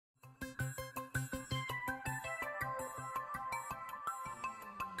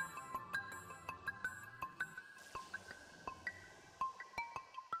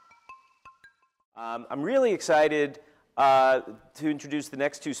I'm really excited to introduce the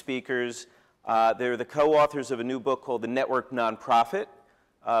next two speakers. They're the co-authors of a new book called The Network Nonprofit,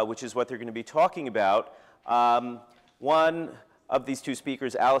 which is what they're going to be talking about. One of these two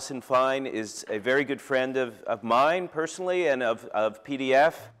speakers, Allison Fine, is a very good friend of mine personally and of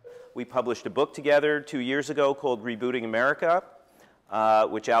PdF. We published a book together 2 years ago called Rebooting America,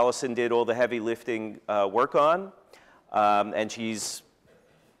 which Allison did all the heavy lifting work on. And she's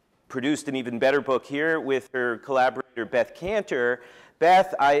produced an even better book here with her collaborator, Beth Kanter.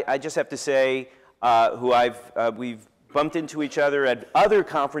 Beth, I just have to say, we've bumped into each other at other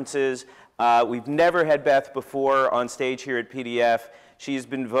conferences. We've never had Beth before on stage here at PdF. She's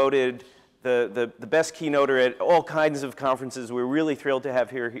been voted the best keynoter at all kinds of conferences. We're really thrilled to have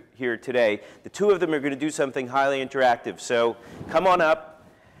her here today. The two of them are going to do something highly interactive. So come on up,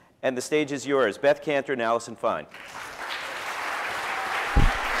 and the stage is yours. Beth Kanter and Allison Fine.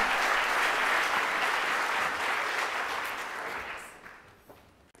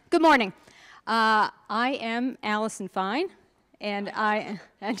 Good morning. I am Allison Fine, and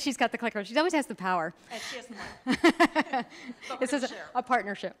she's got the clicker. She always has the power. And she has the money. This is a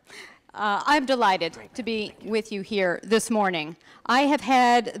partnership. I'm delighted to be with you here this morning. I have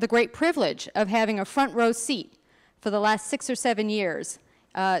had the great privilege of having a front row seat for the last 6 or 7 years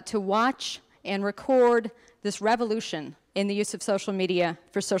to watch and record this revolution in the use of social media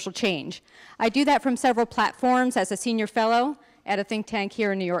for social change. I do that from several platforms as a senior fellow at a think tank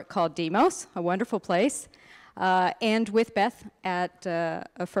here in New York called Demos, a wonderful place, and with Beth at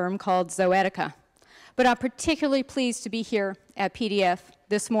a firm called Zoetica. But I'm particularly pleased to be here at PdF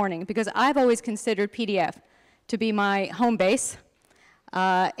this morning because I've always considered PdF to be my home base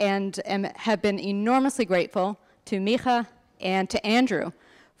and have been enormously grateful to Micha and to Andrew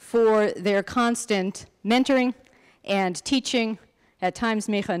for their constant mentoring and teaching, at times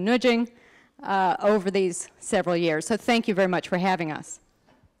Micha nudging, over these several years. So thank you very much for having us.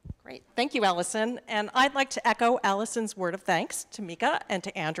 Great. Thank you, Allison. And I'd like to echo Allison's word of thanks to Mika and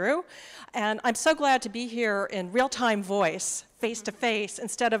to Andrew. And I'm so glad to be here in real-time voice, face-to-face,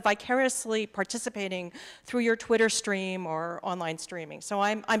 instead of vicariously participating through your Twitter stream or online streaming. So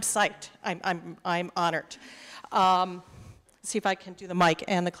I'm psyched. I'm honored. See if I can do the mic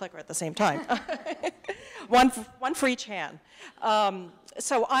and the clicker at the same time. one for each hand.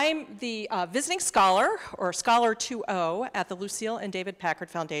 So I'm the visiting scholar, or Scholar 2.0, at the Lucille and David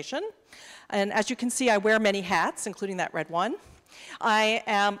Packard Foundation. And as you can see, I wear many hats, including that red one. I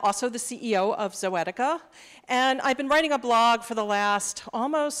am also the CEO of Zoetica, and I've been writing a blog for the last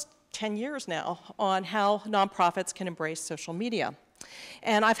almost 10 years now on how nonprofits can embrace social media.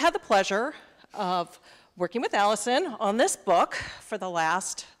 And I've had the pleasure of working with Allison on this book for the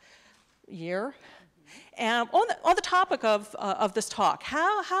last year. And on the topic of this talk,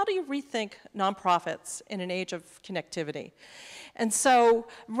 how do you rethink nonprofits in an age of connectivity? And so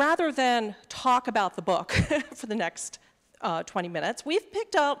rather than talk about the book for the next 20 minutes, we've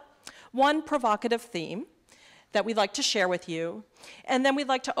picked out one provocative theme that we'd like to share with you, and then we'd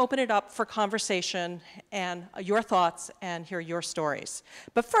like to open it up for conversation and your thoughts and hear your stories.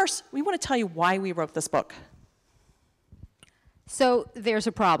 But first, we want to tell you why we wrote this book. So there's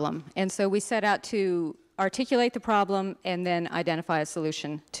a problem, and so we set out to articulate the problem and then identify a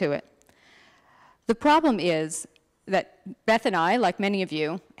solution to it. The problem is that Beth and I, like many of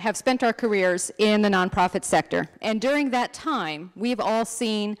you, have spent our careers in the nonprofit sector, and during that time, we've all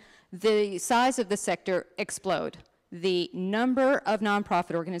seen the size of the sector explode. The number of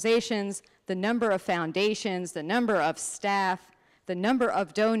nonprofit organizations, the number of foundations, the number of staff, the number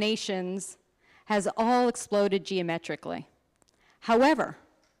of donations has all exploded geometrically. However,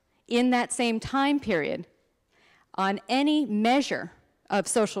 in that same time period, on any measure of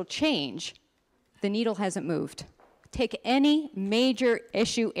social change, the needle hasn't moved. Take any major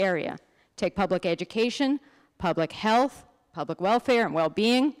issue area. Take public education, public health, public welfare and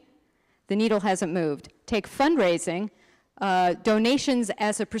well-being. The needle hasn't moved. Take fundraising, donations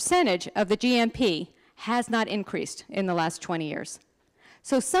as a percentage of the GNP has not increased in the last 20 years.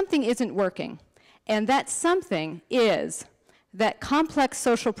 So something isn't working, and that something is that complex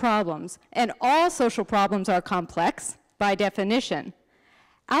social problems, and all social problems are complex by definition,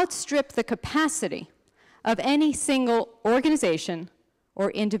 outstrip the capacity of any single organization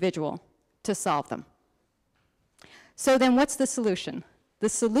or individual to solve them. So then what's the solution? The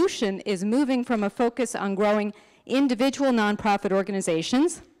solution is moving from a focus on growing individual nonprofit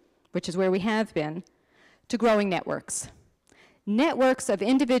organizations, which is where we have been, to growing networks. Networks of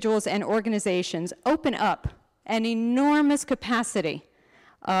individuals and organizations open up an enormous capacity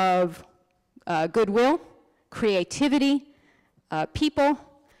of goodwill, creativity, people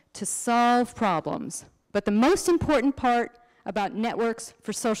to solve problems. But the most important part about networks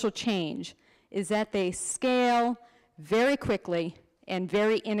for social change is that they scale very quickly and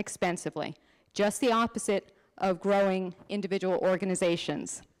very inexpensively, just the opposite of growing individual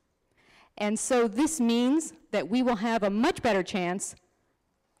organizations. And so this means that we will have a much better chance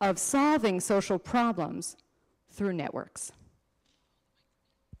of solving social problems through networks.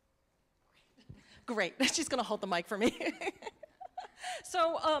 Great, she's gonna hold the mic for me.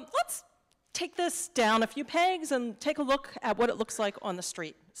 So let's take this down a few pegs and take a look at what it looks like on the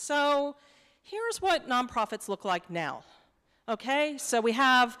street. So here's what nonprofits look like now. Okay, so we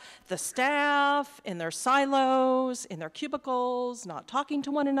have the staff in their silos, in their cubicles, not talking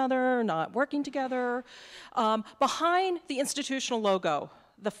to one another, not working together. Behind the institutional logo,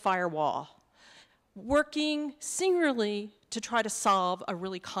 the firewall, working singularly to try to solve a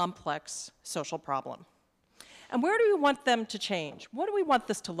really complex social problem. And where do we want them to change? What do we want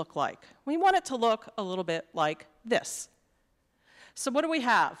this to look like? We want it to look a little bit like this. So what do we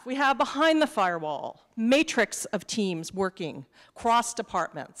have? We have behind the firewall, matrix of teams working, cross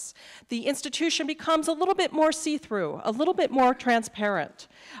departments. The institution becomes a little bit more see-through, a little bit more transparent.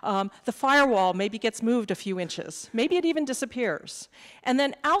 The firewall maybe gets moved a few inches. Maybe it even disappears. And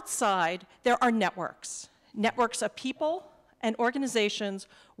then outside, there are networks. Networks of people and organizations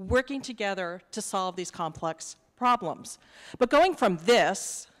working together to solve these complex problems. But going from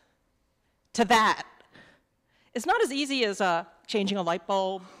this to that is not as easy as changing a light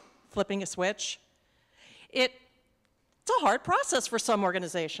bulb, flipping a switch. It's a hard process for some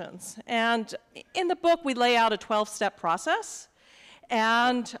organizations. And in the book, we lay out a 12-step process,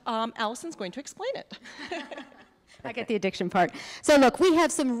 and Allison's going to explain it. I get the addiction part. So look, we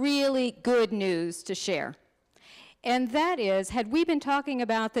have some really good news to share. And that is, had we been talking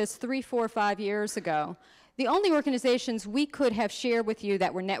about this 3, 4, 5 years ago, the only organizations we could have shared with you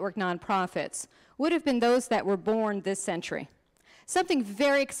that were network nonprofits would have been those that were born this century. Something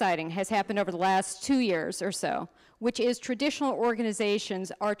very exciting has happened over the last 2 years or so, which is traditional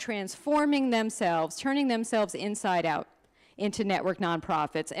organizations are transforming themselves, turning themselves inside out into network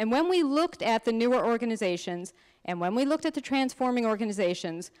nonprofits. And when we looked at the newer organizations, and when we looked at the transforming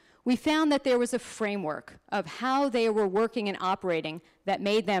organizations, we found that there was a framework of how they were working and operating that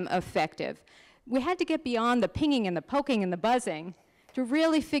made them effective. We had to get beyond the pinging and the poking and the buzzing to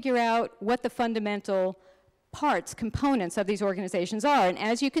really figure out what the fundamental parts, components of these organizations are. And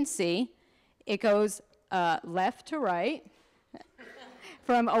as you can see, it goes left to right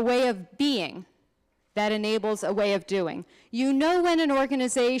from a way of being that enables a way of doing. You know when an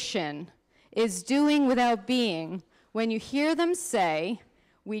organization is doing without being when you hear them say,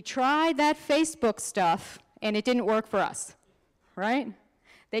 we tried that Facebook stuff and it didn't work for us, right?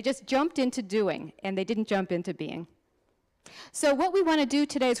 They just jumped into doing and they didn't jump into being. So what we want to do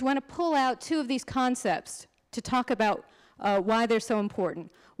today is we want to pull out 2 of these concepts to talk about why they're so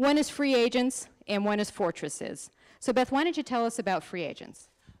important. One is free agents and one is fortresses. So Beth, why don't you tell us about free agents?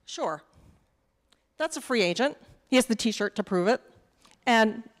 Sure. That's a free agent. He has the t-shirt to prove it.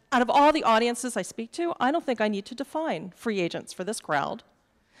 And out of all the audiences I speak to, I don't think I need to define free agents for this crowd,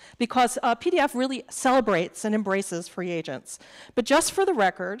 because PdF really celebrates and embraces free agents. But just for the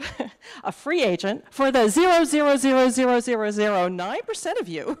record, a free agent, for the 0.00009% of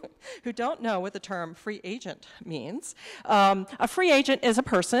you who don't know what the term free agent means, a free agent is a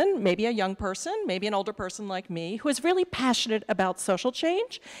person, maybe a young person, maybe an older person like me, who is really passionate about social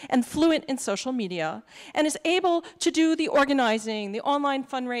change and fluent in social media, and is able to do the organizing, the online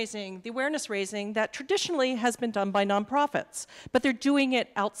fundraising, the awareness raising that traditionally has been done by nonprofits, but they're doing it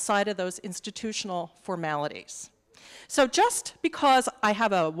outside of those institutional formalities. So just because I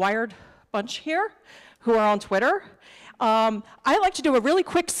have a wired bunch here who are on Twitter, I like to do a really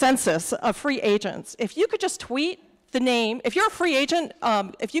quick census of free agents. If you could just tweet the name, if you're a free agent,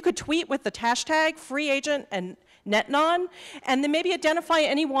 if you could tweet with the hashtag free agent and NetNon, and then maybe identify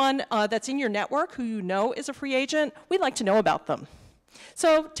anyone that's in your network who you know is a free agent, we'd like to know about them.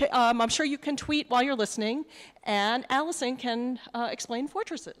 So I'm sure you can tweet while you're listening, and Allison can explain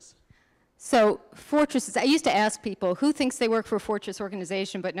fortresses. So fortresses, I used to ask people who thinks they work for a fortress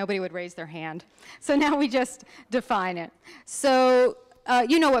organization, but nobody would raise their hand. So now we just define it. So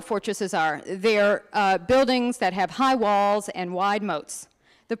you know what fortresses are. They're buildings that have high walls and wide moats.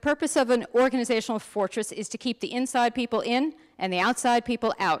 The purpose of an organizational fortress is to keep the inside people in and the outside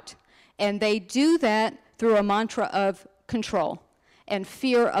people out. And they do that through a mantra of control and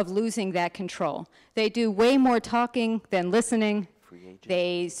fear of losing that control. They do way more talking than listening.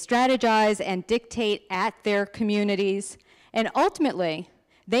 They strategize and dictate at their communities. And ultimately,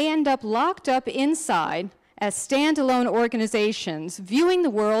 they end up locked up inside as standalone organizations, viewing the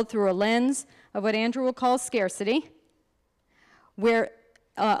world through a lens of what Andrew will call scarcity, where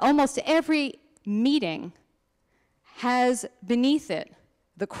almost every meeting has beneath it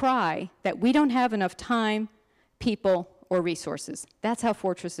the cry that we don't have enough time, people, or resources. That's how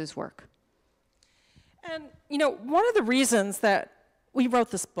fortresses work. And, you know, one of the reasons that we wrote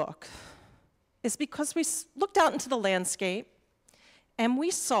this book is because we looked out into the landscape and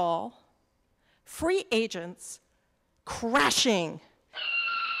we saw free agents crashing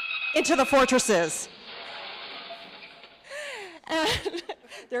into the fortresses. And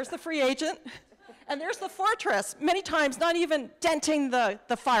there's the free agent, and there's the fortress, many times not even denting the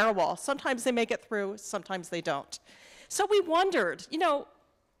firewall. Sometimes they make it through, sometimes they don't. So we wondered, you know,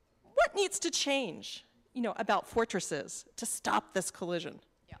 what needs to change, you know, about fortresses to stop this collision?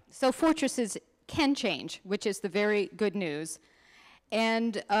 Yeah. So fortresses can change, which is the very good news.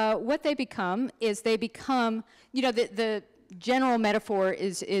 And what they become is they become, you know, the general metaphor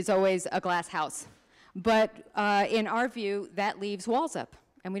is always a glass house. But in our view, that leaves walls up,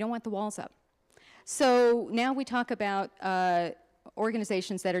 and we don't want the walls up. So now we talk about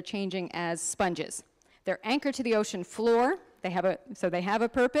organizations that are changing as sponges. They're anchored to the ocean floor. They have a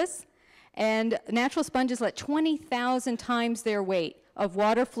purpose. And natural sponges let 20,000 times their weight of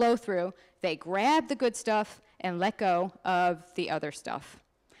water flow through. They grab the good stuff and let go of the other stuff.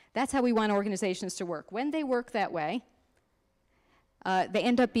 That's how we want organizations to work. When they work that way, they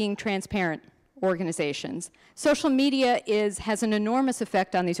end up being transparent organizations. Social media has an enormous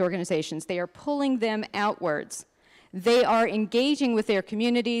effect on these organizations. They are pulling them outwards. They are engaging with their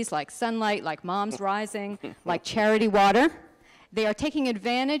communities like Sunlight, like Moms Rising, like Charity Water. They are taking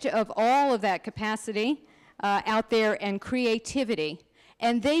advantage of all of that capacity out there and creativity.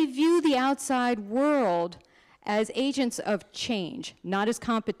 And they view the outside world as agents of change, not as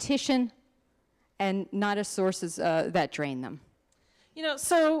competition and not as sources that drain them. You know,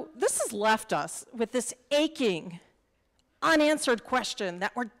 so this has left us with this aching, unanswered question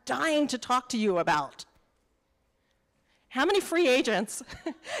that we're dying to talk to you about. How many free agents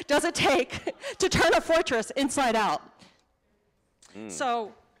does it take to turn a fortress inside out?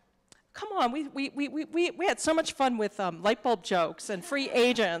 So, come on, we had so much fun with light bulb jokes and free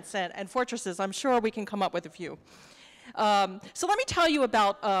agents and fortresses. I'm sure we can come up with a few. So let me tell you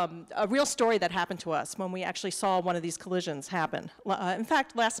about a real story that happened to us when we actually saw one of these collisions happen. In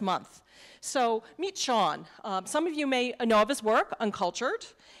fact, last month. So meet Sean. Some of you may know of his work, Uncultured,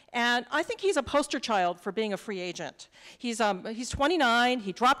 and I think he's a poster child for being a free agent. He's 29.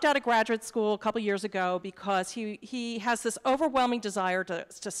 He dropped out of graduate school a couple years ago because he has this overwhelming desire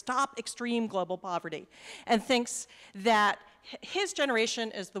to stop extreme global poverty and thinks that his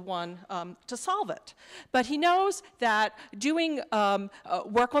generation is the one to solve it. But he knows that doing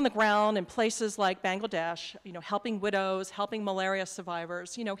work on the ground in places like Bangladesh, you know, helping widows, helping malaria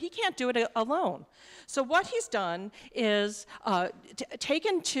survivors, you know, he can't do it alone. So what he's done is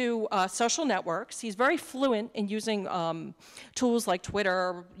taken to social networks. He's very fluent in using tools like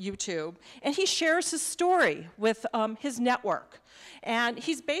Twitter, YouTube, and he shares his story with his network. And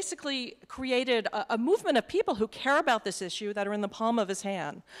he's basically created a movement of people who care about this issue that are in the palm of his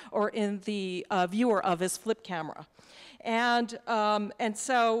hand or in the viewer of his flip camera. And he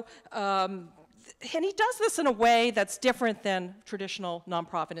does this in a way that's different than traditional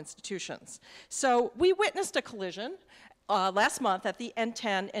nonprofit institutions. So we witnessed a collision last month at the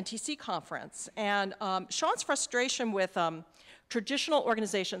N10 NTC conference. And Sean's frustration with traditional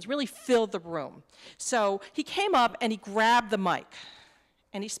organizations really filled the room. So he came up and he grabbed the mic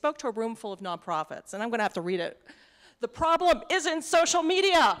and he spoke to a room full of nonprofits, and I'm gonna have to read it. The problem isn't social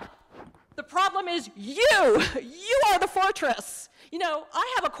media. The problem is you. You are the fortress. You know,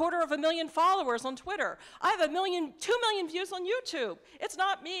 I have 250,000 followers on Twitter. I have 2 million views on YouTube. It's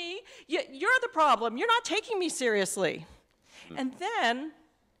not me. You're the problem. You're not taking me seriously. And then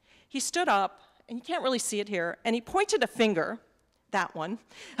he stood up, and you can't really see it here, and he pointed a finger, that one,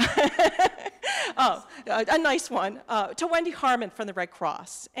 a nice one, to Wendy Harmon from the Red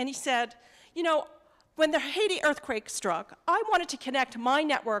Cross. And he said, you know, when the Haiti earthquake struck, I wanted to connect my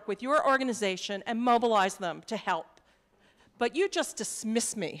network with your organization and mobilize them to help. But you just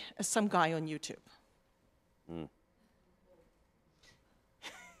dismiss me as some guy on YouTube.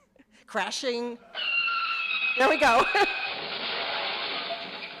 Crashing. There we go.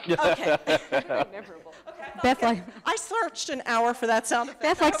 Okay. Memorable. Okay, I searched an hour for that sound effect.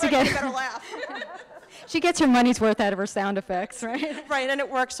 Beth likes to get. Better laugh. She gets her money's worth out of her sound effects, right? Right, and it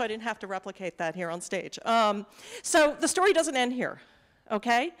works, so I didn't have to replicate that here on stage. So the story doesn't end here.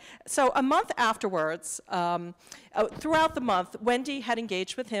 okay? So a month afterwards, throughout the month, Wendy had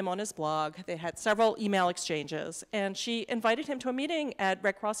engaged with him on his blog. They had several email exchanges, and she invited him to a meeting at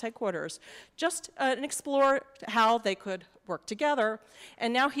Red Cross headquarters just to explore how they could work together.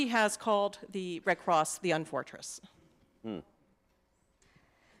 And now he has called the Red Cross the Unfortress.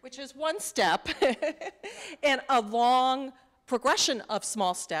 Which is one step in a long progression of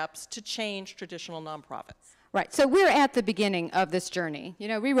small steps to change traditional nonprofits. Right, so we're at the beginning of this journey. You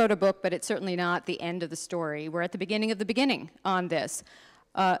know, we wrote a book, but it's certainly not the end of the story. We're at the beginning of the beginning on this.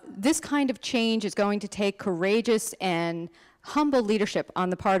 This kind of change is going to take courageous and humble leadership on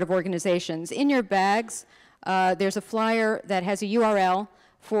the part of organizations. In your bags, there's a flyer that has a URL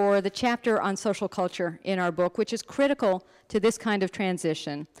for the chapter on social culture in our book, which is critical to this kind of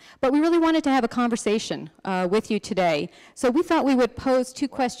transition. But we really wanted to have a conversation with you today. So we thought we would pose two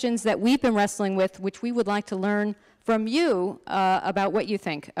questions that we've been wrestling with, which we would like to learn from you about what you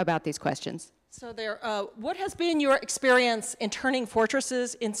think about these questions. So what has been your experience in turning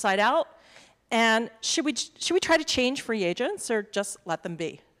fortresses inside out? And should we try to change free agents or just let them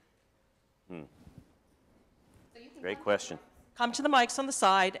be? Great question. Come to the mics on the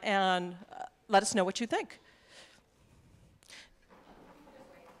side and let us know what you think.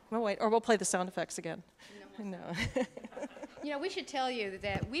 Well, wait, or we'll play the sound effects again. No. You know, we should tell you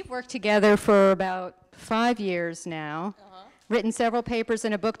that we've worked together for about 5 years now, written several papers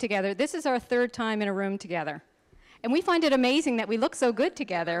and a book together. This is our third time in a room together. And we find it amazing that we look so good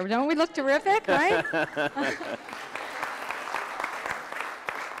together. Don't we look terrific, right?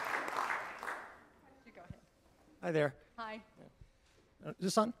 Hi there. Hi. Is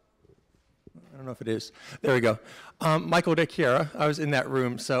this on? I don't know if it is. There we go. Michael DeChiara, I was in that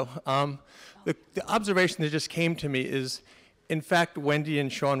room. So the observation that just came to me is, in fact, Wendy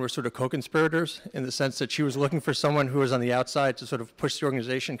and Sean were sort of co-conspirators in the sense that she was looking for someone who was on the outside to sort of push the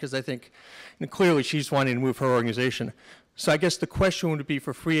organization, because I think clearly she's wanting to move her organization. So I guess the question would be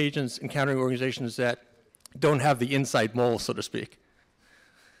for free agents encountering organizations that don't have the inside mole, so to speak.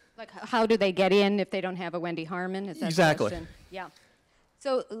 Like, how do they get in if they don't have a Wendy Harmon? Is that Exactly. the question? Yeah.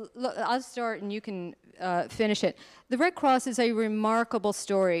 So look, I'll start and you can finish it. The Red Cross is a remarkable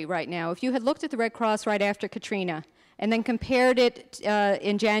story right now. If you had looked at the Red Cross right after Katrina and then compared it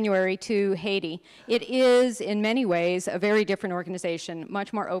in January to Haiti, it is in many ways a very different organization,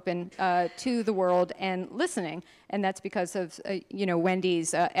 much more open to the world and listening, and that's because of you know,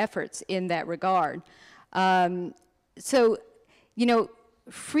 Wendy's efforts in that regard. So, you know,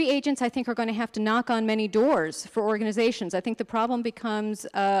 free agents, I think, are going to have to knock on many doors for organizations. I think the problem becomes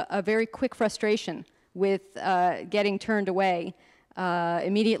a very quick frustration with getting turned away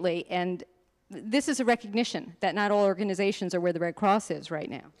immediately. And this is a recognition that not all organizations are where the Red Cross is right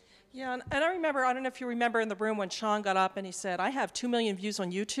now. Yeah, and I remember, I don't know if you remember in the room when Sean got up and he said, I have 2 million views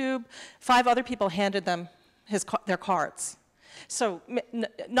on YouTube. 5 other people handed them their cards. So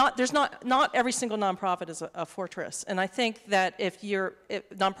not every single nonprofit is a fortress, and I think that if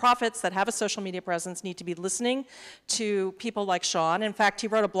nonprofits that have a social media presence need to be listening to people like Sean. In fact, he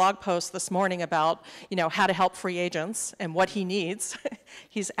wrote a blog post this morning about how to help free agents and what he needs.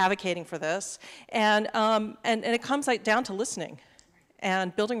 He's advocating for this, and it comes down to listening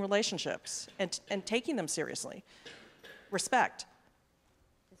and building relationships and taking them seriously. Respect.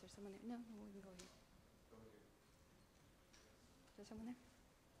 Is there someone there? No, we can go here. Is there someone there?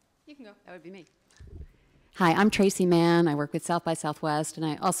 You can go. That would be me. Hi, I'm Tracy Mann. I work with South by Southwest, and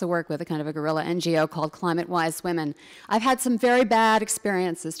I also work with a kind of a guerrilla NGO called Climate Wise Women. I've had some very bad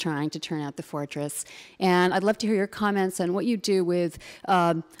experiences trying to turn out the fortress, and I'd love to hear your comments on what you do with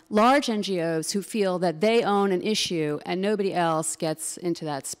large NGOs who feel that they own an issue and nobody else gets into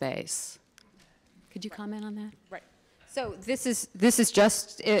that space. Could you comment on that? Right. So this is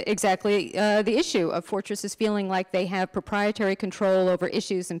just exactly the issue of fortresses feeling like they have proprietary control over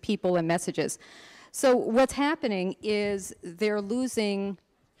issues and people and messages. So what's happening is they're losing,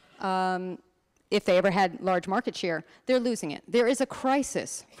 if they ever had large market share, they're losing it. There is a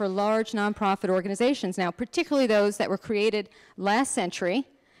crisis for large nonprofit organizations now, particularly those that were created last century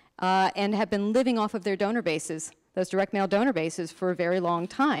and have been living off of their donor bases, those direct mail donor bases, for a very long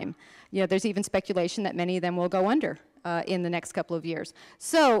time. There's even speculation that many of them will go under in the next couple of years.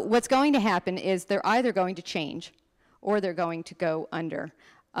 So what's going to happen is they're either going to change or they're going to go under.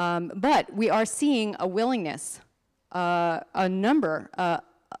 But we are seeing a willingness, a number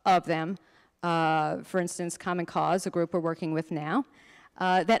of them, for instance, Common Cause, a group we're working with now,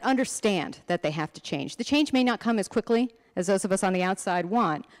 that understand that they have to change. The change may not come as quickly as those of us on the outside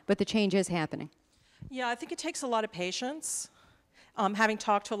want, but the change is happening. Yeah, I think it takes a lot of patience. having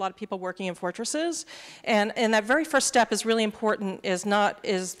talked to a lot of people working in fortresses. And that very first step is really important, is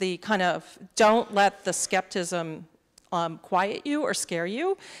the kind of, don't let the skepticism quiet you or scare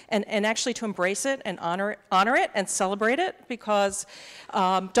you, and actually to embrace it and honor it and celebrate it, because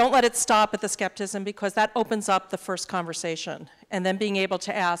don't let it stop at the skepticism, because that opens up the first conversation. And then being able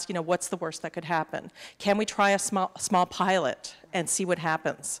to ask, what's the worst that could happen? Can we try a small pilot and see what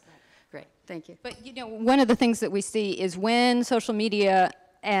happens? Great, thank you. But one of the things that we see is when social media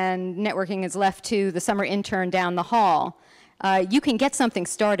and networking is left to the summer intern down the hall, you can get something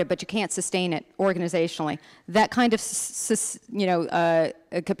started, but you can't sustain it organizationally. That kind of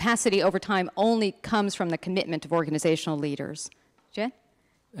capacity over time only comes from the commitment of organizational leaders. Jed?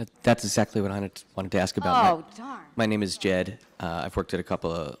 That's exactly what I wanted to ask about. Oh, darn. My name is Jed. I've worked at a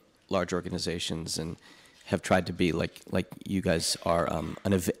couple of large organizations and have tried to be like you guys are,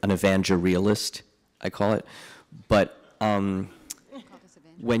 an evangelist, I call it. But my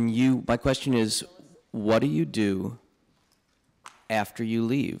question is, what do you do after you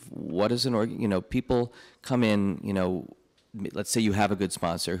leave? What is people come in, let's say you have a good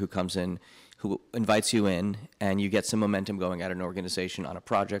sponsor who comes in, who invites you in, and you get some momentum going at an organization on a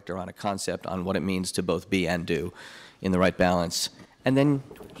project or on a concept on what it means to both be and do in the right balance. And then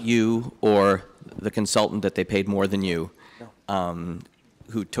you or the consultant that they paid more than you,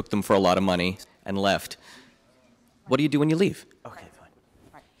 who took them for a lot of money and left, what do you do when you leave? Okay,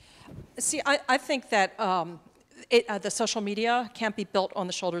 fine. See, I think that the social media can't be built on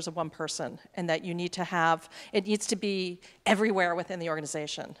the shoulders of one person, and that it needs to be everywhere within the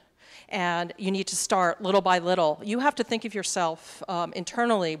organization. And you need to start little by little. You have to think of yourself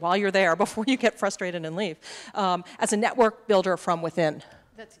internally while you're there, before you get frustrated and leave, as a network builder from within.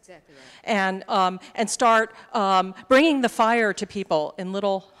 That's exactly right. And start bringing the fire to people in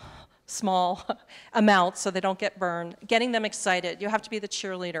little, small amounts so they don't get burned, getting them excited. You have to be the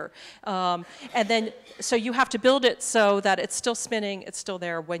cheerleader. And then, so you have to build it so that it's still spinning, it's still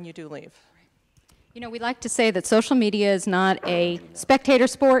there when you do leave. We like to say that social media is not a spectator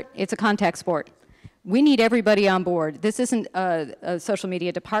sport, it's a contact sport. We need everybody on board. This isn't a social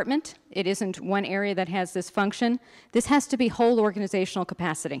media department. It isn't one area that has this function. This has to be whole organizational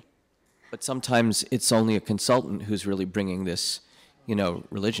capacity. But sometimes it's only a consultant who's really bringing this,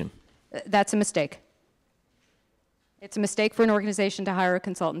 religion. That's a mistake. It's a mistake for an organization to hire a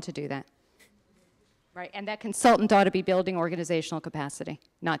consultant to do that. Right, and that consultant ought to be building organizational capacity,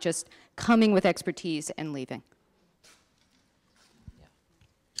 not just coming with expertise and leaving.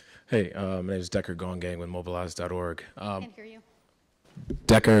 Hey, my name is Decker Gongang with Mobilize.org. I can't hear you.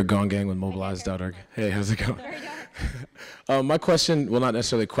 Decker Gongang with Mobilize.org. Hey, how's it going? My question, well, not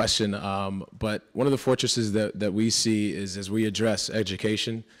necessarily a question, but one of the fortresses that we see is, as we address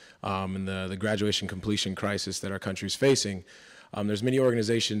education and the graduation completion crisis that our country is facing, there's many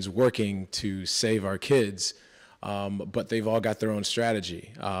organizations working to save our kids, but they've all got their own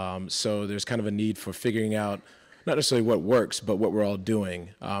strategy. So there's kind of a need for figuring out not necessarily what works, but what we're all doing.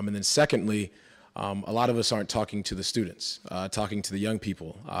 And then secondly, a lot of us aren't talking to the students, talking to the young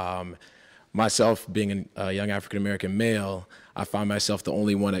people. Myself, being a young African-American male, I find myself the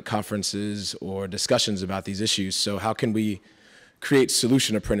only one at conferences or discussions about these issues. So how can we create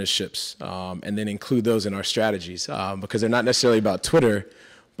solution apprenticeships and then include those in our strategies? Because they're not necessarily about Twitter,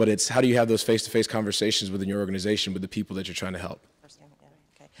 but it's how do you have those face-to-face conversations within your organization with the people that you're trying to help?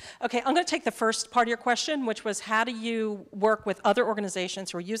 Okay, I'm going to take the first part of your question, which was how do you work with other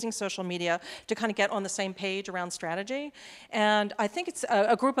organizations who are using social media to kind of get on the same page around strategy? And I think it's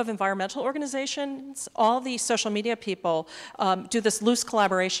a group of environmental organizations. All the social media people do this loose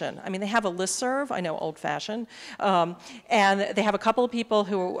collaboration. I mean, they have a listserv, I know, old-fashioned, and they have a couple of people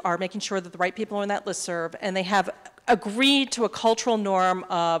who are making sure that the right people are in that listserv, and they have agreed to a cultural norm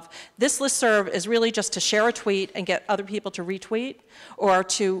of this listserv is really just to share a tweet and get other people to retweet, or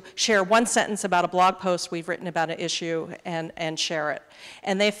to share one sentence about a blog post we've written about an issue and share it.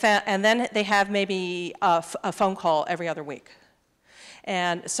 And then they have maybe a phone call every other week.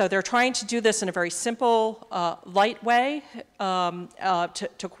 And so they're trying to do this in a very simple, light way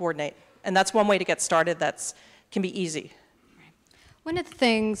to coordinate. And that's one way to get started that can be easy. One of the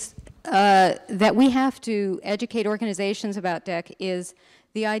things that we have to educate organizations about, Dec, is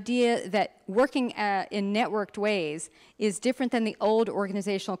the idea that working in networked ways is different than the old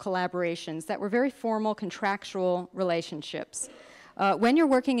organizational collaborations that were very formal, contractual relationships. When you're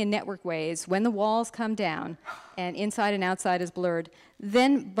working in networked ways, when the walls come down and inside and outside is blurred,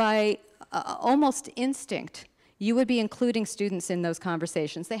 then by almost instinct, you would be including students in those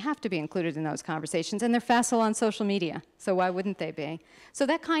conversations. They have to be included in those conversations, and they're facile on social media, so why wouldn't they be? So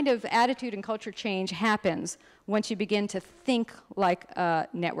that kind of attitude and culture change happens once you begin to think like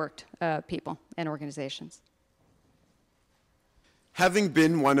networked people and organizations. Having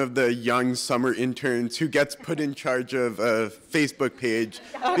been one of the young summer interns who gets put in charge of a Facebook page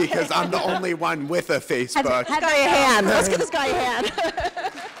because I'm the only one with a Facebook. This guy a hand. Let's give this guy a hand.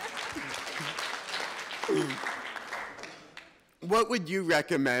 What would you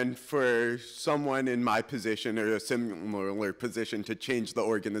recommend for someone in my position or a similar position to change the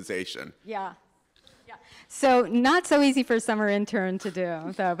organization? Yeah. So not so easy for a summer intern to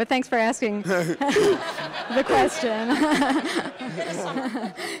do, though, but thanks for asking the question.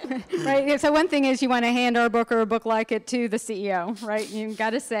 Right, so one thing is you want to hand our book or a book like it to the CEO, right? You've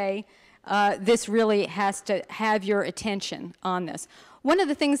got to say, this really has to have your attention on this. One of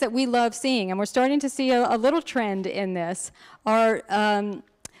the things that we love seeing, and we're starting to see a little trend in this, are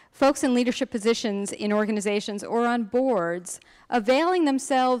folks in leadership positions in organizations or on boards availing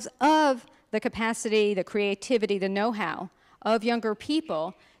themselves of the capacity, the creativity, the know-how of younger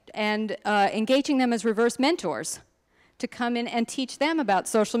people, and engaging them as reverse mentors to come in and teach them about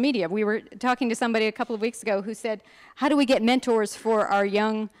social media. We were talking to somebody a couple of weeks ago who said, how do we get mentors for our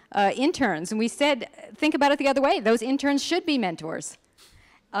young interns? And we said, think about it the other way. Those interns should be mentors.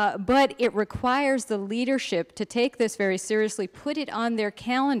 But it requires the leadership to take this very seriously, put it on their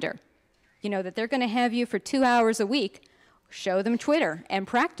calendar, you know, that they're going to have you for 2 hours a week. Show them Twitter and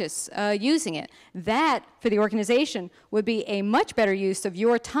practice using it. That, for the organization, would be a much better use of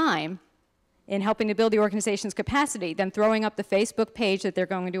your time in helping to build the organization's capacity than throwing up the Facebook page that they're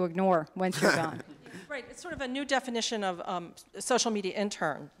going to ignore once you're gone. Right, it's sort of a new definition of social media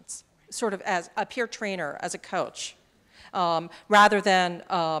interns, sort of as a peer trainer, as a coach. Rather than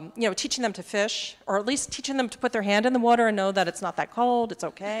you know, teaching them to fish, or at least teaching them to put their hand in the water and know that it's not that cold, it's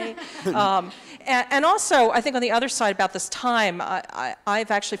okay. And also, I think on the other side about this time, I've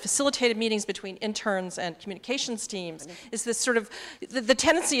actually facilitated meetings between interns and communications teams. Is this sort of, the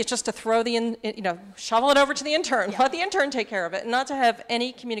tendency is just to throw the, you know, shovel it over to the intern, let the intern take care of it, and not to have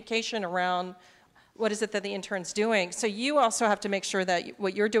any communication around what is it that the intern's doing. So you also have to make sure that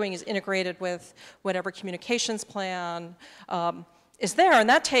what you're doing is integrated with whatever communications plan is there, and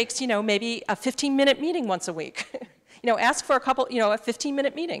that takes, you know, maybe a 15-minute meeting once a week. You know, ask for a couple, you know, a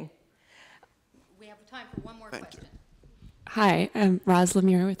 15-minute meeting. We have time for one more question. Hi, I'm Roz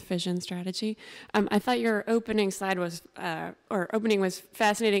Lemire with Vision Strategy. I thought your opening slide was, opening was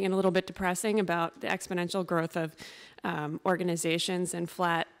fascinating and a little bit depressing about the exponential growth of organizations and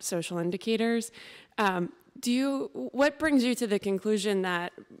flat social indicators. What brings you to the conclusion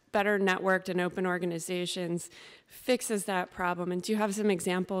that better networked and open organizations fixes that problem? And do you have some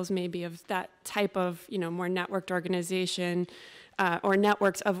examples maybe of that type of, you know, more networked organization or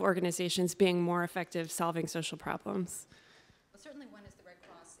networks of organizations being more effective solving social problems? Well, certainly one is the Red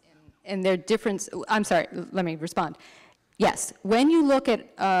Cross and their difference. I'm sorry, let me respond. Yes, when you look at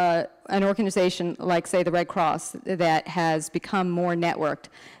an organization like, say, the Red Cross that has become more networked,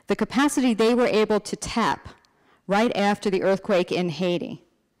 the capacity they were able to tap right after the earthquake in Haiti,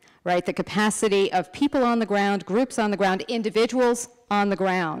 right, the capacity of people on the ground, groups on the ground, individuals on the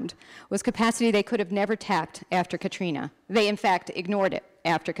ground, was capacity they could have never tapped after Katrina. They, in fact, ignored it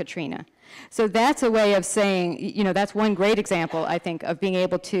after Katrina. So that's a way of saying, you know, that's one great example, I think, of being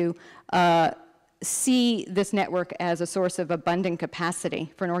able to see this network as a source of abundant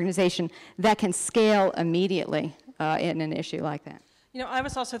capacity for an organization that can scale immediately in an issue like that. You know, I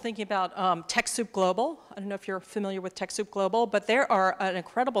was also thinking about TechSoup Global. I don't know if you're familiar with TechSoup Global, but there are an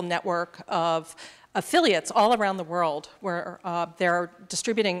incredible network of affiliates all around the world where they're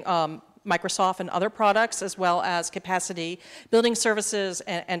distributing Microsoft and other products, as well as capacity building services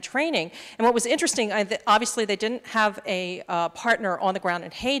and training. And what was interesting, obviously they didn't have a partner on the ground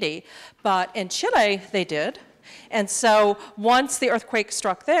in Haiti, but in Chile they did. And so once the earthquake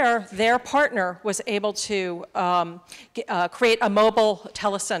struck there, their partner was able to create a mobile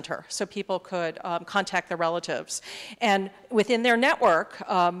telecenter so people could contact their relatives. And within their network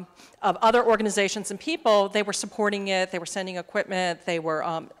of other organizations and people, they were supporting it, they were sending equipment, they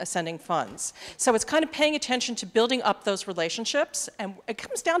were sending funds. So it's kind of paying attention to building up those relationships, and it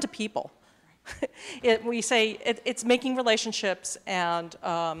comes down to people. We say it's making relationships and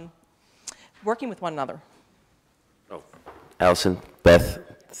working with one another. Allison, Beth,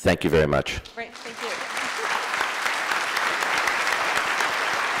 thank you very much. Great.